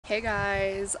Hey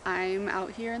guys, I'm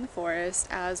out here in the forest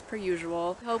as per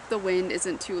usual. Hope the wind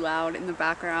isn't too loud in the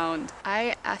background.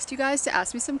 I asked you guys to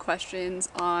ask me some questions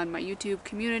on my YouTube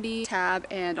community tab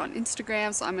and on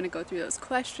Instagram, so I'm gonna go through those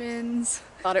questions.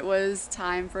 Thought it was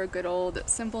time for a good old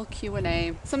simple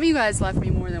Q&A. Some of you guys left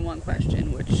me more than one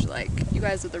question, which you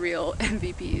guys are the real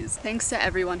MVPs. Thanks to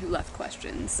everyone who left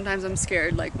questions. Sometimes I'm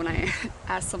scared when I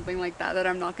ask something like that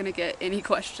I'm not gonna get any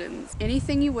questions.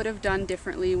 Anything you would have done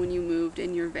differently when you moved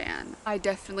in your van? I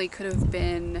definitely could have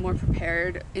been more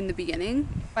prepared in the beginning.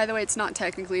 By the way, it's not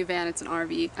technically a van, it's an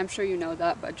RV. I'm sure you know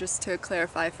that, but just to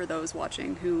clarify for those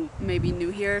watching who may be new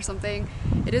here or something,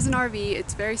 it is an RV.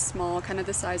 It's very small, kind of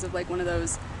the size of one of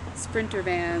those Sprinter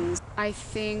vans. I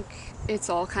think it's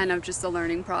all kind of just a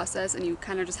learning process, and you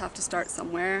kind of just have to start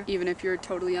somewhere. Even if you're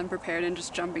totally unprepared and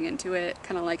just jumping into it,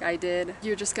 kind of like I did,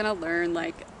 you're just gonna learn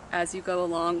as you go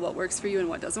along what works for you and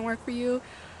what doesn't work for you.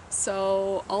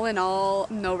 So all in all,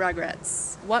 no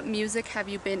regrets. What music have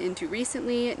you been into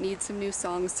recently? Need some new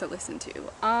songs to listen to.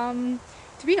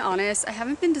 To be honest, I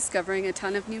haven't been discovering a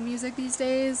ton of new music these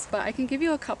days, but I can give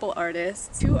you a couple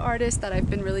artists. Two artists that I've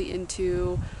been really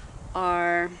into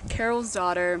are Carol's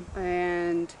Daughter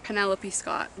and Penelope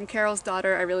Scott. From Carol's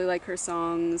Daughter, I really like her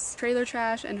songs Trailer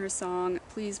Trash and her song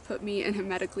Please Put Me in a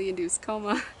Medically Induced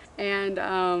Coma.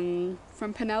 And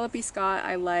from Penelope Scott,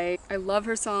 I love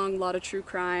her song Lot of True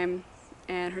Crime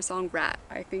and her song Rat.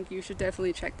 I think you should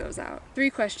definitely check those out. 3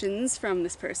 questions from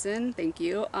this person, thank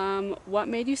you. What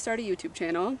made you start a YouTube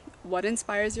channel? What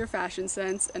inspires your fashion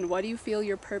sense? And what do you feel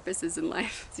your purpose is in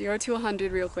life? 0 to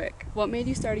 100 real quick. What made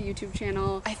you start a YouTube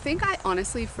channel? I think I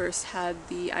honestly first had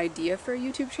the idea for a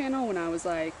YouTube channel when I was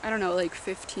I don't know,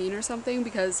 15 or something,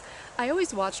 because I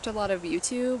always watched a lot of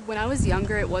YouTube. When I was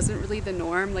younger, it wasn't really the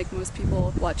norm. Most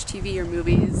people watch TV or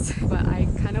movies, but I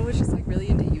kind of was just really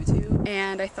into YouTube.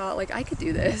 And I thought I could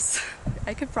do this.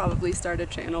 I could probably start a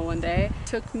channel one day. It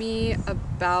took me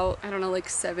about, I don't know,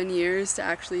 7 years to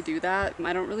actually do that.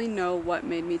 I don't really know what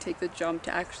made me take the jump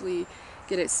to actually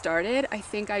get it started. I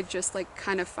think I just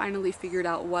kind of finally figured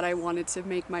out what I wanted to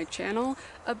make my channel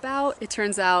about. It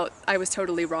turns out I was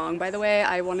totally wrong, by the way.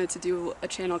 I wanted to do a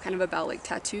channel kind of about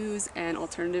tattoos and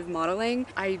alternative modeling.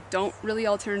 I don't really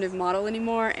alternative model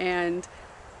anymore, and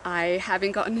I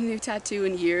haven't gotten a new tattoo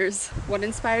in years. What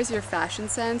inspires your fashion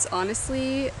sense?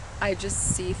 Honestly, I just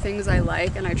see things I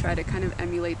like and I try to kind of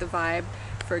emulate the vibe.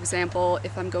 For example,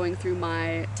 if I'm going through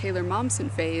my Taylor Momsen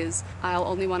phase, I'll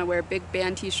only want to wear big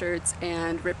band t-shirts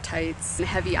and rip tights and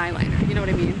heavy eyeliner, you know what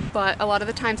I mean? But a lot of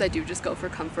the times I do just go for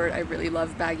comfort. I really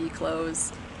love baggy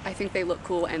clothes. I think they look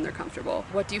cool and they're comfortable.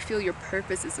 What do you feel your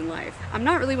purpose is in life? I'm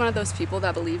not really one of those people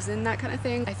that believes in that kind of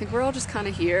thing. I think we're all just kind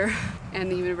of here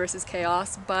and the universe is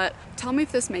chaos, but tell me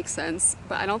if this makes sense.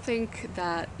 But I don't think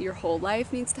that your whole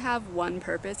life needs to have one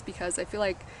purpose, because I feel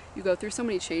you go through so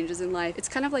many changes in life. It's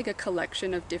kind of a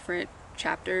collection of different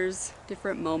chapters,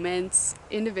 different moments.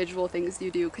 Individual things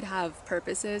you do could have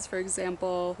purposes. For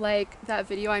example, that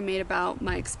video I made about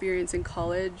my experience in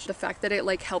college, the fact that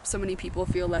it helps so many people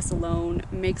feel less alone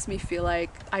makes me feel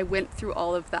I went through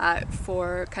all of that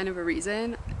for kind of a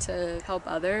reason, to help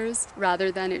others,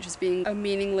 rather than it just being a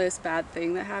meaningless bad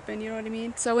thing that happened, you know what I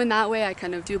mean? So in that way I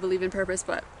kind of do believe in purpose,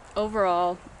 but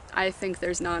overall I think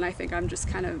there's none. I think I'm just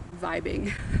kind of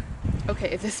vibing.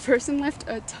 Okay, this person left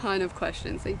a ton of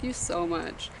questions. Thank you so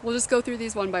much. We'll just go through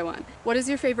these one by one. What is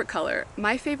your favorite color?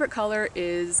 My favorite color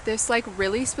is this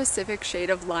really specific shade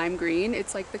of lime green.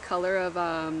 It's the color of,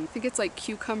 I think it's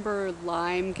cucumber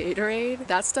lime Gatorade.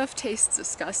 That stuff tastes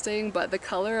disgusting, but the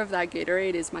color of that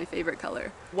Gatorade is my favorite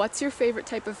color. What's your favorite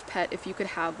type of pet if you could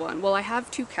have one? Well, I have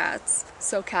 2 cats,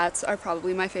 so cats are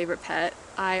probably my favorite pet.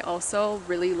 I also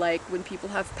really like when people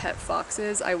have pet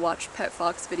foxes. I watch pet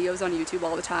fox videos on YouTube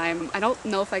all the time. I don't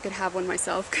know if I could have one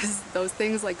myself because those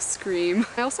things scream.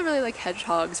 I also really like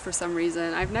hedgehogs for some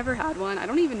reason. I've never had one. I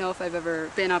don't even know if I've ever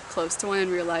been up close to one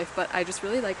in real life, but I just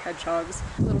really like hedgehogs.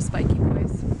 Little spiky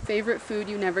boys. Favorite food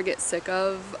you never get sick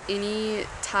of? Any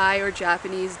Thai or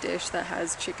Japanese dish that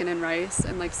has chicken and rice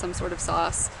and some sort of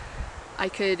sauce. I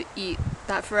could eat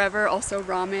that forever. Also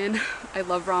ramen. I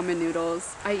love ramen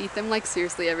noodles. I eat them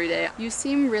seriously every day. You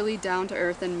seem really down to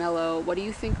earth and mellow. What do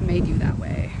you think made you that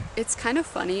way? It's kind of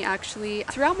funny actually.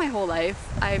 Throughout my whole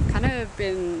life, I've kind of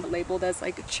been labeled as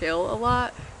chill a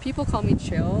lot. People call me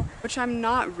chill, which I'm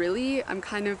not really. I'm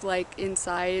kind of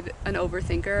inside an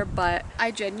overthinker, but I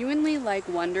genuinely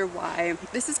wonder why.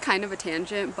 This is kind of a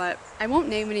tangent, but I won't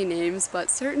name any names,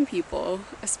 but certain people,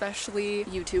 especially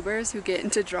YouTubers who get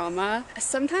into drama,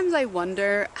 sometimes I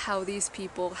wonder how these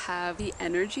people have the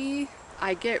energy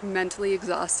I get mentally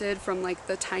exhausted from like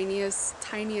the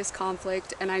tiniest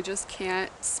conflict, and I just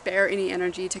can't spare any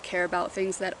energy to care about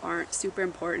things that aren't super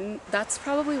important. That's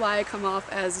probably why I come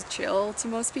off as chill to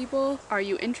most people. Are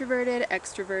you introverted,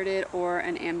 extroverted, or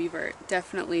an ambivert?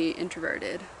 Definitely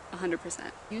introverted.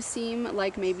 100%. You seem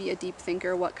like maybe a deep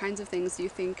thinker. What kinds of things do you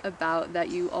think about that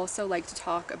you also like to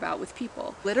talk about with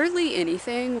people? Literally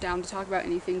anything. Down to talk about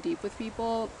anything deep with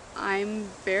people. I'm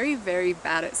very, very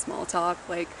bad at small talk.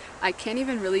 Like, I can't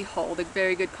even really hold a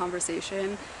very good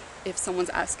conversation if someone's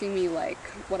asking me like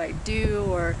what I do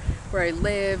or where I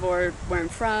live or where I'm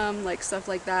from, like stuff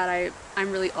like that.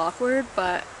 I'm really awkward,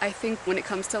 but I think when it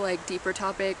comes to like deeper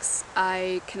topics,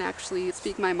 I can actually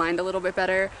speak my mind a little bit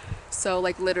better. So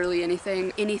like literally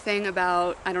anything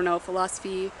about, I don't know,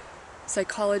 philosophy,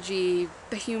 psychology,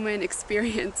 the human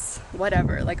experience,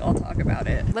 whatever, like I'll talk about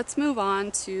it. Let's move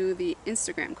on to the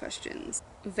Instagram questions.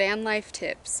 Van life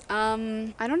tips. I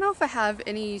don't know if I have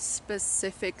any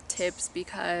specific tips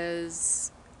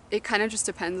because it kind of just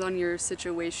depends on your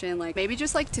situation. Like maybe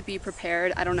just like to be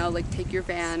prepared, I don't know, like take your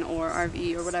van or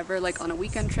RV or whatever like on a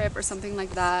weekend trip or something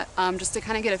like that, just to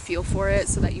kind of get a feel for it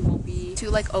so that you won't be too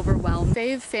like overwhelmed.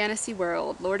 Fave fantasy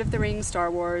world: Lord of the Rings,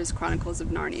 Star Wars, Chronicles of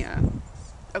Narnia.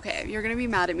 Okay, you're gonna be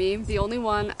mad at me. The only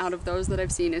one out of those that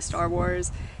I've seen is Star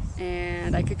Wars,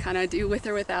 and I could kind of do with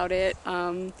or without it.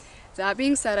 That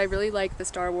being said, I really like the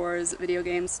Star Wars video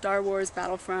games. Star Wars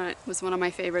Battlefront was one of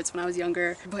my favorites when I was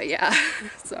younger, but yeah,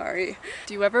 sorry.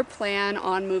 Do you ever plan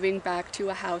on moving back to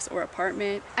a house or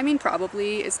apartment? I mean,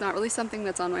 probably. It's not really something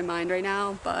that's on my mind right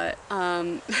now, but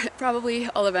probably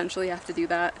I'll eventually have to do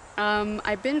that.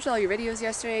 I binged all your videos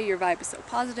yesterday. Your vibe is so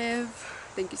positive.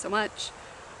 Thank you so much.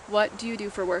 What do you do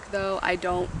for work though? I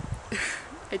don't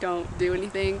do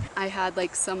anything. I had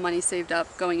like some money saved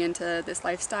up going into this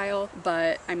lifestyle,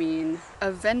 but I mean,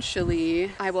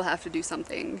 eventually I will have to do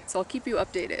something. So I'll keep you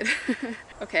updated.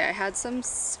 Okay, I had some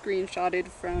screenshotted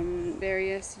from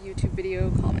various YouTube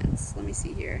video comments. Let me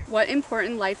see here. What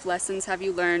important life lessons have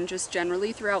you learned just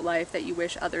generally throughout life that you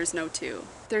wish others know too?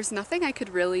 There's nothing I could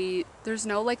really, there's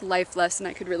no like life lesson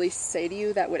I could really say to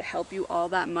you that would help you all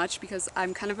that much, because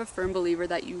I'm kind of a firm believer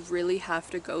that you really have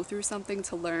to go through something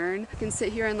to learn. I can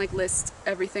sit here and like list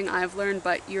everything I've learned,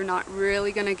 but you're not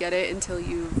really gonna get it until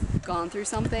you've gone through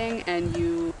something and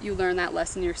you learn that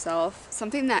lesson yourself.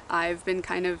 Something that I've been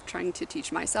kind of trying to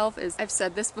teach myself is, I've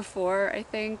said this before I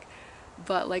think,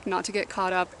 but like not to get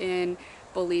caught up in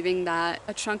believing that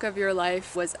a chunk of your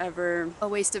life was ever a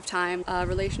waste of time. A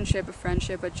relationship, a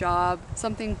friendship, a job,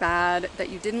 something bad that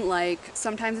you didn't like.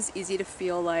 Sometimes it's easy to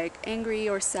feel like angry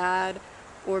or sad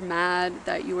or mad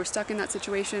that you were stuck in that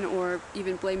situation, or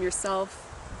even blame yourself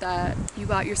that you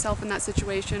got yourself in that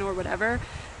situation or whatever.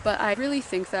 But I really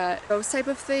think that those type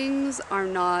of things are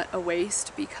not a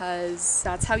waste, because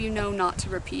that's how you know not to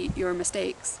repeat your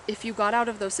mistakes. If you got out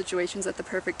of those situations at the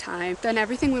perfect time, then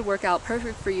everything would work out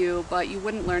perfect for you, but you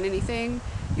wouldn't learn anything.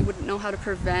 You wouldn't know how to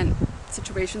prevent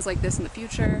situations like this in the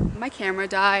future. My camera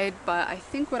died, but I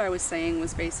think what I was saying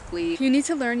was basically you need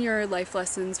to learn your life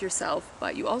lessons yourself,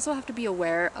 but you also have to be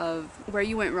aware of where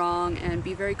you went wrong and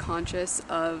be very conscious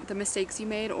of the mistakes you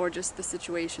made, or just the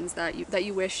situations that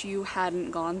you wish you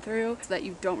hadn't gone through, so that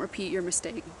you don't repeat your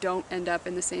mistake, don't end up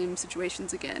in the same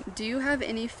situations again. Do you have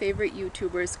any favorite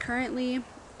YouTubers currently?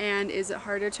 And is it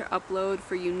harder to upload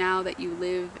for you now that you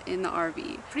live in the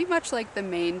RV? Pretty much like the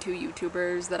main two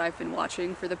YouTubers that I've been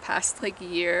watching for the past like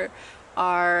year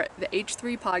are the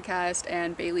H3 podcast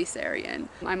and Bailey Sarian.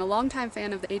 I'm a longtime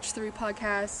fan of the H3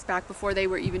 podcast, back before they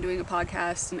were even doing a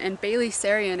podcast. And Bailey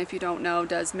Sarian, if you don't know,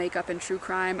 does makeup and true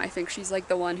crime. I think she's like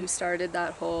the one who started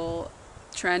that whole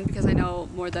trend, because I know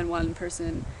more than one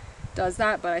person does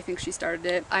that, but I think she started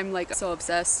it. I'm like so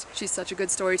obsessed. She's such a good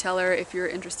storyteller. If you're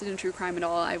interested in true crime at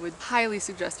all, I would highly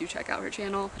suggest you check out her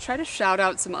channel. I'll try to shout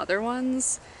out some other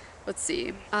ones. Let's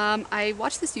see. I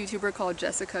watched this YouTuber called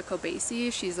Jessica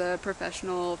Kobasi. She's a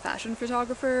professional fashion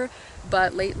photographer,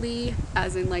 but lately,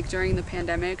 as in like during the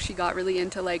pandemic, she got really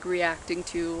into like reacting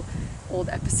to old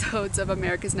episodes of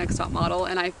America's Next Top Model,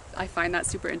 and I find that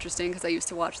super interesting because I used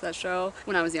to watch that show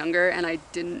when I was younger and I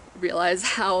didn't realize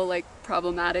how like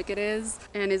problematic it is.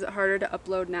 And is it harder to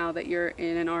upload now that you're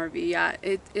in an RV? Yeah,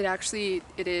 it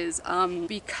is,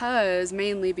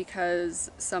 mainly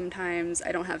because sometimes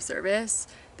I don't have service.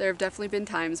 There have definitely been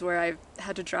times where I've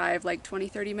had to drive like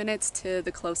 20-30 minutes to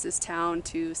the closest town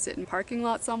to sit in parking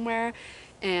lot somewhere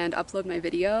and upload my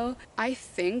video. I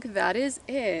think that is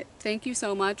it. Thank you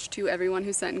so much to everyone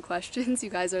who sent in questions.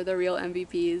 You guys are the real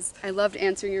MVPs. I loved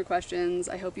answering your questions.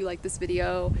 I hope you liked this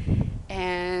video,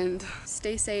 and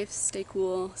stay safe, stay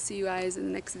cool. See you guys in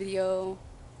the next video.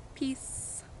 Peace.